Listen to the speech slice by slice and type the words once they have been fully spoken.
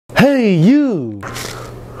Hey, you!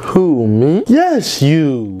 Who, me? Yes,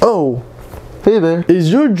 you! Oh, hey there.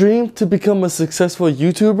 Is your dream to become a successful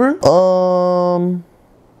YouTuber?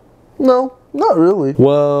 No, not really.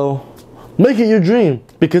 Well, make it your dream,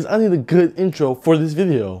 because I need a good intro for this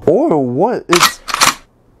video. Or what? It's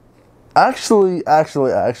actually,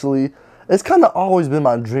 it's kind of always been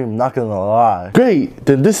my dream, not gonna lie. Great,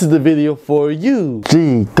 then this is the video for you.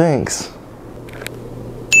 Gee, thanks.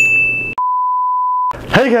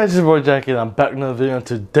 Hey guys, it's your boy Jacky and I'm back with another video, and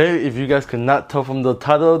today, if you guys could not tell from the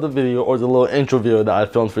title of the video or the little intro video that I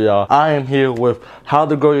filmed for y'all, I am here with how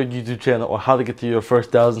to grow your YouTube channel or how to get to your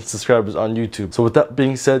first 1,000 subscribers on YouTube. So with that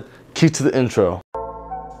being said, keep to the intro.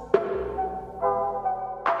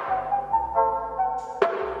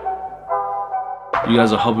 You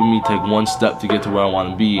guys are helping me take one step to get to where I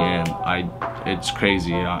want to be, and it's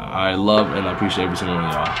crazy. I love and I appreciate every single one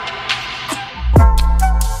of y'all.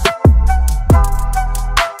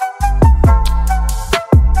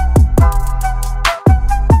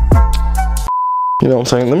 You know what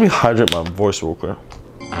I'm saying? Let me hydrate my voice real quick.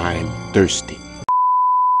 I'm thirsty.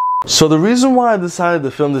 So the reason why I decided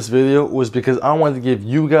to film this video was because I wanted to give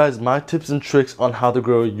you guys my tips and tricks on how to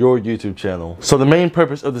grow your YouTube channel. So the main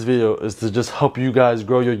purpose of this video is to just help you guys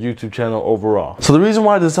grow your YouTube channel overall. So the reason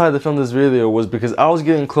why I decided to film this video was because I was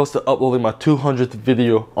getting close to uploading my 200th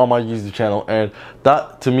video on my YouTube channel, and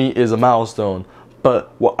that to me is a milestone.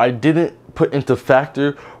 But what I didn't put into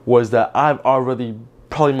factor was that I've already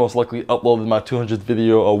probably most likely uploaded my 200th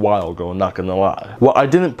video a while ago, not gonna lie. What I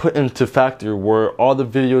didn't put into factor were all the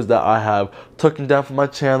videos that I have taken down from my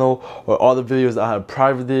channel, or all the videos that I have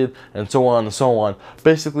privated, and so on and so on.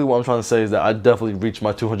 Basically what I'm trying to say is that I definitely reached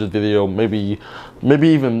my 200th video maybe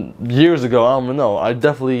even years ago. I don't even know. I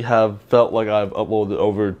definitely have felt like I've uploaded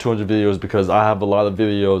over 200 videos because I have a lot of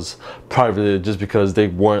videos privated just because they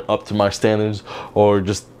weren't up to my standards, or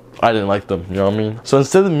just I didn't like them, you know what I mean? So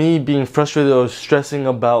instead of me being frustrated or stressing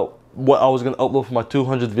about what I was going to upload for my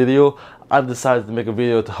 200th video, I've decided to make a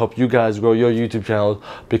video to help you guys grow your YouTube channels,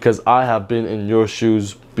 because I have been in your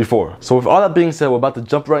shoes before. So with all that being said, we're about to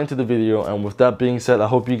jump right into the video, and with that being said, I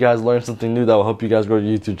hope you guys learned something new that will help you guys grow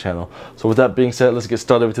your YouTube channel. So with that being said, let's get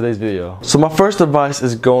started with today's video. So my first advice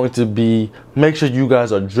is going to be, make sure you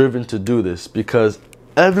guys are driven to do this, because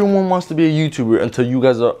everyone wants to be a YouTuber until you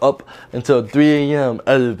guys are up until 3 a.m.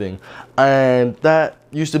 editing, and that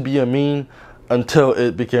used to be a meme until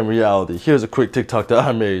it became reality. Here's a quick TikTok that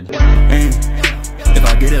I made. If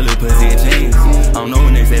I get a little pussy and change, I don't know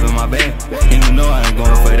when they saving my bag, and you know I ain't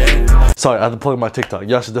going for that. Sorry, I had to plug my TikTok.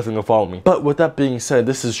 Y'all should definitely go follow me. But with that being said,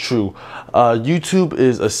 this is true. YouTube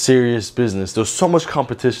is a serious business. There's so much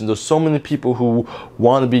competition. There's so many people who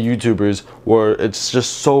want to be YouTubers, where it's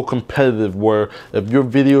just so competitive, where if your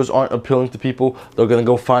videos aren't appealing to people, they're going to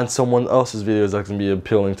go find someone else's videos that can be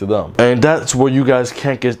appealing to them. And that's where you guys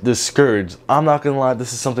can't get discouraged. I'm not going to lie,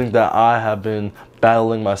 this is something that I have been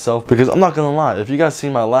battling myself, because I'm not gonna lie, if you guys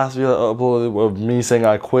seen my last video I uploaded of me saying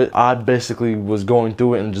I quit, I basically was going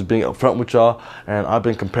through it and just being upfront with y'all, and I've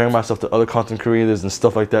been comparing myself to other content creators and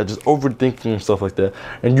stuff like that, just overthinking and stuff like that.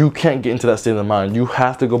 And you can't get into that state of mind. You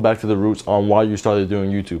have to go back to the roots on why you started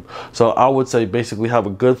doing YouTube. So I would say basically have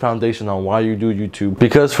a good foundation on why you do YouTube,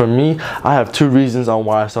 because for me, I have 2 reasons on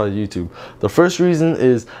why I started YouTube. The first reason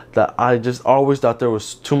is that I just always thought there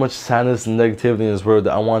was too much sadness and negativity in this world,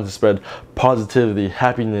 that I wanted to spread positivity,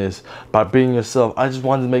 happiness by being yourself. I just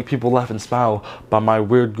wanted to make people laugh and smile by my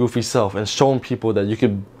weird, goofy self, and showing people that you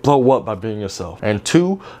could blow up by being yourself. And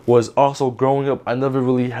 2 was also growing up, I never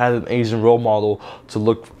really had an Asian role model to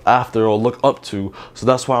look after or look up to. So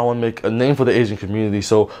that's why I want to make a name for the Asian community,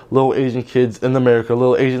 so little Asian kids in America,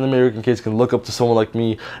 little Asian American kids can look up to someone like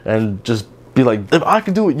me and just be like, if I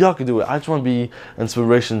could do it, y'all could do it. I just want to be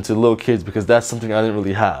inspiration to little kids, because that's something I didn't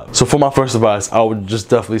really have. So for my first advice, I would just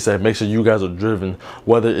definitely say, make sure you guys are driven.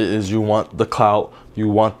 Whether it is you want the clout, you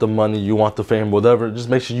want the money, you want the fame, whatever, just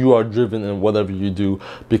make sure you are driven in whatever you do,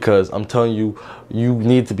 because I'm telling you, you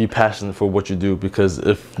need to be passionate for what you do, because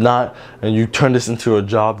if not, and you turn this into a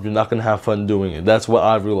job, you're not going to have fun doing it. That's what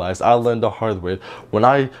I've realized. I learned the hard way. When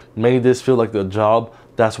I made this feel like a job,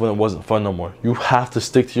 that's when it wasn't fun no more. You have to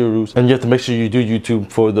stick to your roots, and you have to make sure you do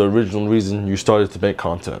YouTube for the original reason you started to make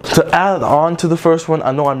content. To add on to the first one,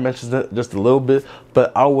 I know I mentioned it just a little bit,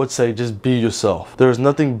 but I would say just be yourself. There is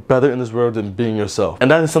nothing better in this world than being yourself.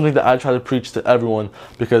 And that is something that I try to preach to everyone,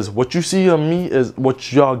 because what you see on me is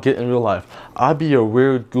what y'all get in real life. I be a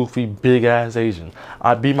weird, goofy, big ass Asian.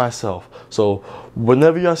 I be myself. So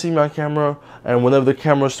whenever y'all see me on camera and whenever the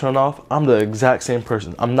cameras turn off, I'm the exact same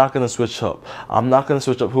person. I'm not gonna switch up. I'm not gonna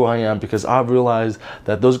switch up who I am, because I've realized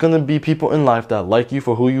that there's gonna be people in life that like you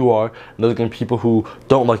for who you are, and there's gonna be people who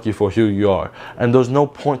don't like you for who you are. And there's no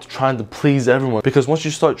point to trying to please everyone, because once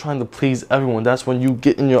you start trying to please everyone, that's when you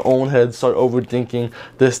get in your own head, start overthinking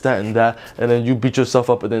this, that, and that, and then you beat yourself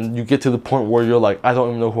up, and then you get to the point where you're like, I don't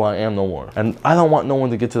even know who I am no more. And I don't want no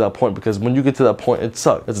one to get to that point, because when you get to that point, it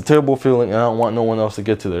sucks. It's a terrible feeling, and I don't want no one else to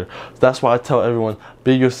get to there. So that's why I tell everyone,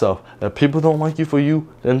 be yourself. If people don't like you for you,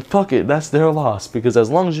 then fuck it, that's their loss. Because as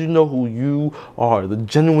long as you know who you are, the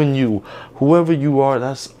genuine you, whoever you are,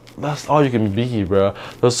 that's all you can be, bro.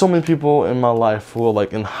 There's so many people in my life who are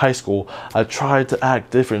like in high school. I tried to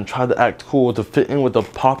act different, tried to act cool, to fit in with the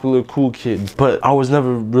popular cool kids, but I was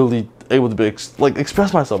never really able to be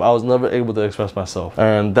express myself. I was never able to express myself,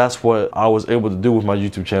 and that's what I was able to do with my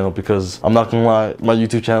YouTube channel, because I'm not gonna lie, my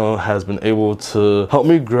YouTube channel has been able to help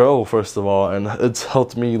me grow, first of all, and it's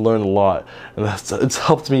helped me learn a lot, and it's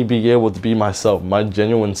helped me be able to be myself, my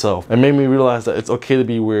genuine self, and made me realize that it's okay to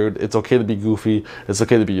be weird, it's okay to be goofy, it's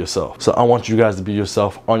okay to be yourself. So I want you guys to be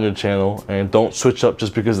yourself on your channel, and don't switch up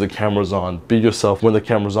just because the camera's on. Be yourself when the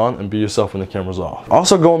camera's on, and be yourself when the camera's off.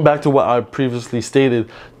 Also, going back to what I previously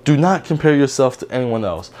stated, do not compare yourself to anyone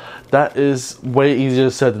else. That is way easier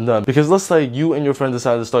said than done. Because let's say you and your friend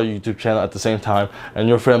decide to start a YouTube channel at the same time, and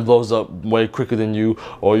your friend blows up way quicker than you,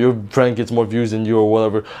 or your friend gets more views than you, or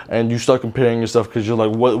whatever, and you start comparing yourself because you're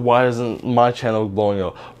like, why isn't my channel blowing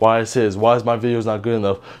up? Why is his? Why is my videos not good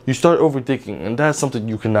enough? You start overthinking, and that's something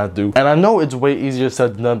you cannot do. And I know it's way easier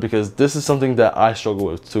said than done, because this is something that I struggle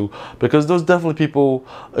with too. Because there's definitely people,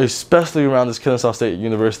 especially around this Kennesaw State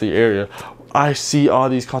University area, I see all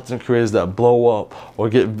these content creators that blow up or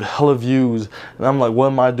get hella views, and I'm like, what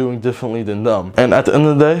am I doing differently than them? And at the end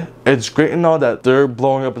of the day, it's great and all that they're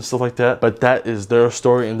blowing up and stuff like that, but that is their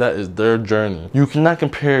story and that is their journey. You cannot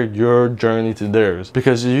compare your journey to theirs,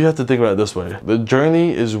 because you have to think about it this way. The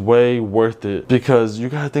journey is way worth it, because you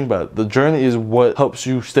gotta think about it. The journey is what helps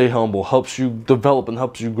you stay humble, helps you develop, and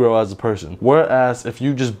helps you grow as a person. Whereas if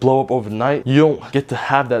you just blow up overnight, you don't get to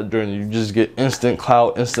have that journey. You just get instant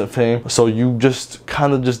clout, instant fame. So you just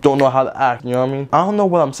kind of just don't know how to act, you know what I mean? I don't know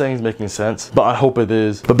what I'm saying is making sense, but I hope it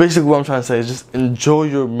is. But basically what I'm trying to say is just enjoy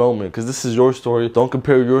your moment, because this is your story. Don't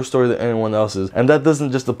compare your story to anyone else's. And that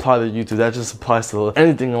doesn't just apply to YouTube, that just applies to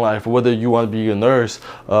anything in life, whether you want to be a nurse,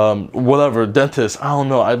 whatever, dentist, I don't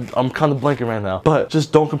know, I'm kind of blanking right now. But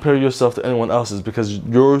just don't compare yourself to anyone else's, because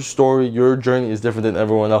your story, your journey is different than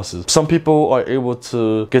everyone else's. Some people are able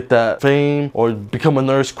to get that fame or become a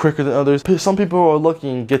nurse quicker than others. Some people are lucky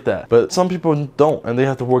and get that, but some people don't, and they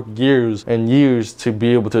have to work years and years to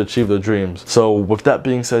be able to achieve their dreams. So with that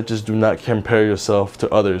being said, just do not compare yourself to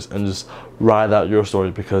others, and just ride out your story,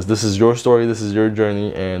 because this is your story, this is your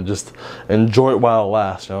journey, and just enjoy it while it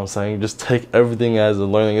lasts, you know what I'm saying? Just take everything as a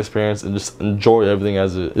learning experience and just enjoy everything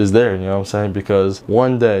as it is there, you know what I'm saying? Because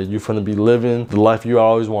one day you're gonna be living the life you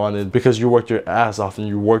always wanted, because you worked your ass off and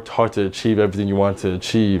you worked hard to achieve everything you wanted to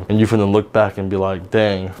achieve, and you're gonna look back and be like,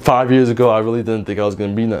 dang, 5 years ago I really didn't think I was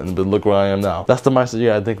gonna be nothing, but look where I am now. That's the mindset you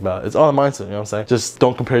gotta think about. It's all a mindset, you know what I'm saying? Just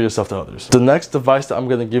don't compare yourself to others. The next advice that I'm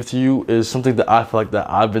gonna give to you is something that I feel like that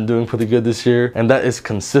I've been doing pretty good this year, and that is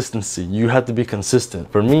consistency. You have to be consistent.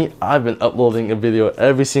 For me, I've been uploading a video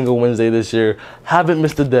every single Wednesday this year, haven't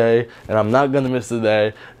missed a day, and I'm not gonna miss a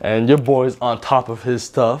day, and your boy's on top of his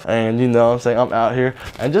stuff, and you know what I'm saying, I'm out here,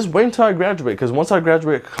 and just wait until I graduate, because once I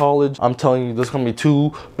graduate college, I'm telling you, there's gonna be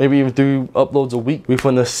 2, maybe even 3 uploads a week. We're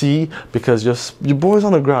gonna see, because your boy's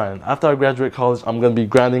on the grind. After I graduate college, I'm gonna be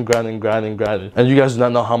grinding, and you guys do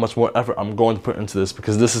not know how much more effort I'm going to put into this,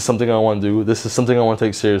 because this is something I want to do, this is something I want to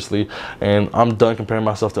take seriously, and I'm done comparing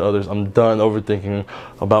myself to others. I'm done overthinking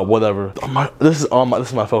about whatever. This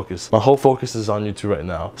is my focus. My whole focus is on YouTube right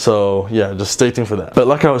now. So yeah, just stay tuned for that. But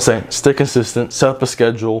like I was saying, stay consistent, set up a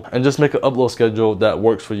schedule, and just make an upload schedule that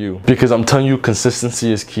works for you. Because I'm telling you,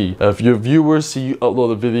 consistency is key. If your viewers see you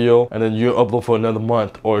upload a video and then you upload for another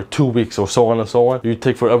month or 2 weeks or so on and so on, you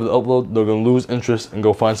take forever to upload, they're gonna lose interest and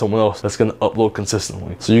go find someone else that's gonna upload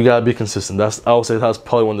consistently. So you gotta be consistent. I would say that's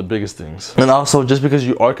probably one of the biggest things. And also, just because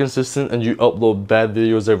you are consistent and you upload bad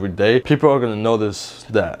videos every day, people are gonna notice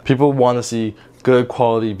that. People want to see good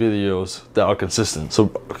quality videos that are consistent. So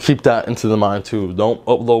keep that into the mind too. Don't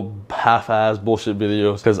upload half-ass bullshit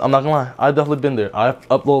videos, because I'm not gonna lie, I've definitely been there. I've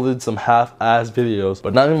uploaded some half-ass videos,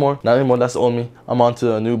 but not anymore. Not anymore. That's on me. I'm on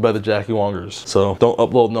to a new, better Jacky Wongers. So don't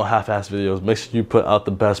upload no half-ass videos. Make sure you put out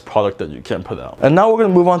the best product that you can put out. And now we're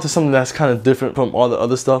gonna move on to something that's kind of different from all the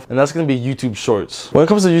other stuff, and that's gonna be YouTube Shorts. When it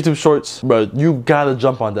comes to YouTube Shorts, bro, you gotta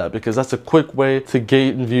jump on that, because that's a quick way to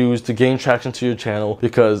gain views, to gain traction to your channel,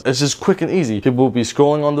 because it's just quick and easy. People will be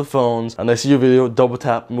scrolling on the phones and they see your video, double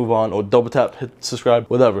tap, move on, or double tap, hit subscribe,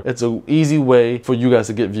 whatever. It's an easy way for you guys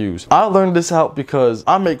to get views. I learned this out because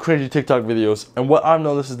I make cringy TikTok videos, and what I've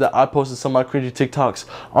noticed is that I posted some of my cringy TikToks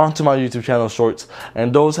onto my YouTube channel Shorts,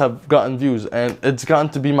 and those have gotten views, and it's gotten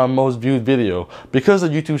to be my most viewed video. Because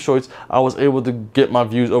of YouTube Shorts, I was able to get my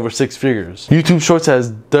views over 6 figures. YouTube Shorts has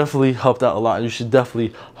definitely helped out a lot, and you should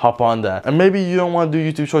definitely hop on that. And maybe you don't want to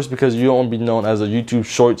do YouTube Shorts because you don't want to be known as a YouTube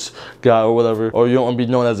Shorts guy or whatever, or you don't want to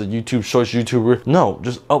be known as a YouTube Shorts YouTuber. No,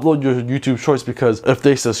 just upload your YouTube Shorts, because if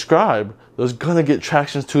they subscribe, there's gonna get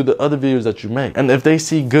tractions to the other videos that you make. And if they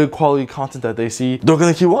see good quality content that they see, they're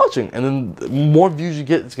gonna keep watching. And then the more views you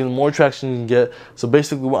get, it's gonna more traction you can get. So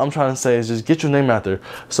basically what I'm trying to say is just get your name out there.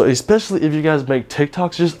 So especially if you guys make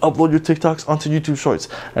TikToks, just upload your TikToks onto YouTube Shorts.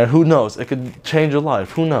 And who knows, it could change your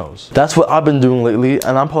life, who knows. That's what I've been doing lately,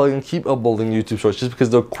 and I'm probably gonna keep uploading YouTube Shorts just because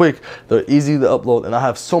they're quick, they're easy to upload, and I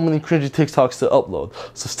have so many cringy TikToks to upload.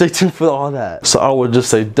 So stay tuned for all that. So I would just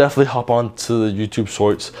say definitely hop on to the YouTube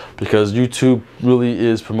Shorts, because YouTube really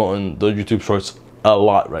is promoting the YouTube Shorts a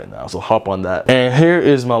lot right now, so hop on that. And here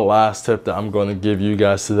is my last tip that I'm going to give you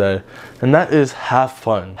guys today, and that is have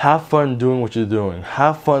fun. Have fun doing what you're doing.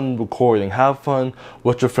 Have fun recording. Have fun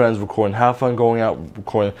with your friends recording. Have fun going out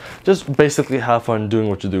recording. Just basically have fun doing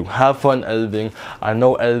what you do. Have fun editing. I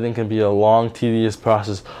know editing can be a long, tedious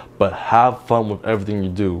process, but have fun with everything you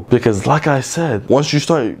do, because like I said, once you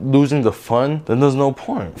start losing the fun, then there's no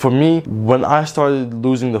point. For me, when I started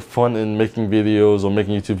losing the fun in making videos or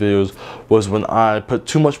making YouTube videos was when I put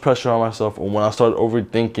too much pressure on myself, or when I started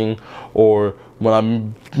overthinking, or when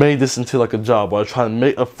I made this into like a job, or I try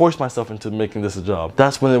to force myself into making this a job.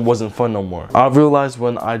 That's when it wasn't fun no more. I realized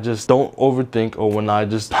when I just don't overthink, or when I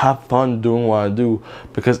just have fun doing what I do,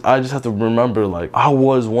 because I just have to remember, like, I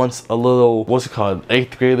was once a little, what's it called,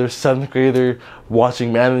 8th grader, 7th grader,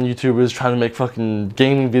 watching Madden YouTubers trying to make fucking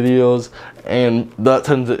gaming videos, and that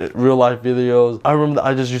turned into real life videos. I remember that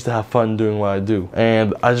I just used to have fun doing what I do,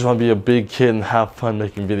 and I just want to be a big kid and have fun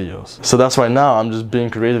making videos. So that's why now I'm just being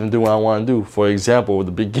creative and doing what I want to do. For example, with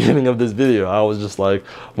the beginning of this video, I was just like,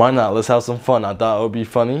 why not, let's have some fun. I thought it would be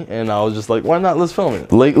funny, and I was just like, why not, let's film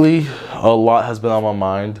it. Lately, a lot has been on my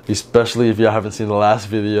mind, especially if y'all haven't seen the last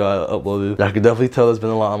video I uploaded. I could definitely tell there's been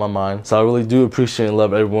a lot on my mind. So I really do appreciate and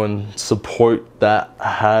love everyone's support that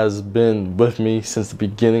has been with me since the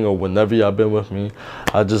beginning, or whenever y'all been with me.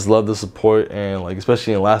 I just love the support, and like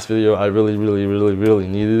especially in the last video, I really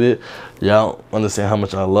needed it. Y'all don't understand how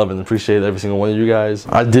much I love and appreciate every single one of you guys.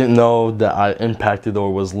 I didn't know that I impacted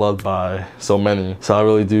or was loved by so many, so I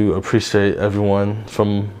really do appreciate everyone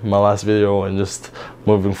from my last video and just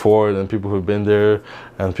moving forward, and people who've been there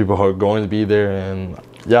and people who are going to be there, and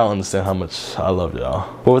y'all understand how much I love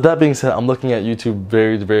y'all. But with that being said, I'm looking at YouTube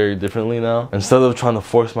very differently now. Instead of trying to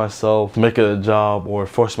force myself to make it a job, or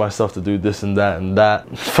force myself to do this and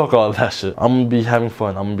that, fuck all that shit. I'm gonna be having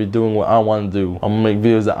fun. I'm gonna be doing what I want to do. I'm gonna make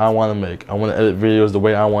videos that I want to make. I want to edit videos the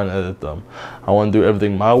way I want to edit them. I want to do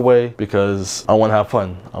everything my way, because I want to have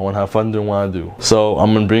fun. I want to have fun doing what I do. So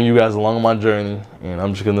I'm gonna bring you guys along on my journey, and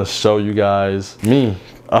I'm just gonna show you guys me.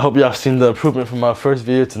 I hope y'all seen the improvement from my first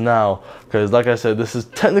video to now, because like I said, this is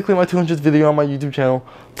technically my 200th video on my YouTube channel,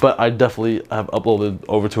 but I definitely have uploaded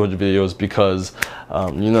over 200 videos because,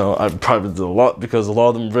 you know, I probably did a lot, because a lot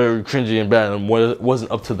of them are very cringy and bad and wasn't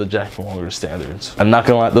up to the Jacky Wongers standards. I'm not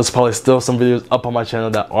gonna lie, there's probably still some videos up on my channel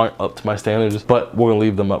that aren't up to my standards, but we're gonna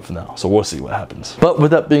leave them up for now, so we'll see what happens. But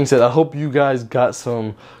with that being said, I hope you guys got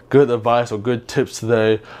some good advice or good tips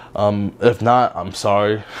today. If not, I'm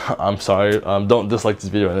sorry. Don't dislike this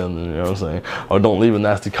video, you know what I'm saying, or don't leave a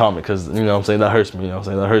nasty comment, because you know what I'm saying, that hurts me, you know what I'm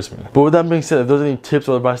saying, that hurts me. But with that being said, if there's any tips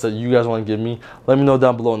or advice that you guys want to give me, let me know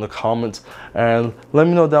down below in the comments, and let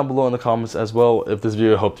me know down below in the comments as well if this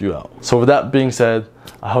video helped you out. So with that being said,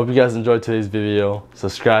 I hope you guys enjoyed today's video.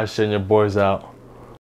 Subscribe, share, and your boys out.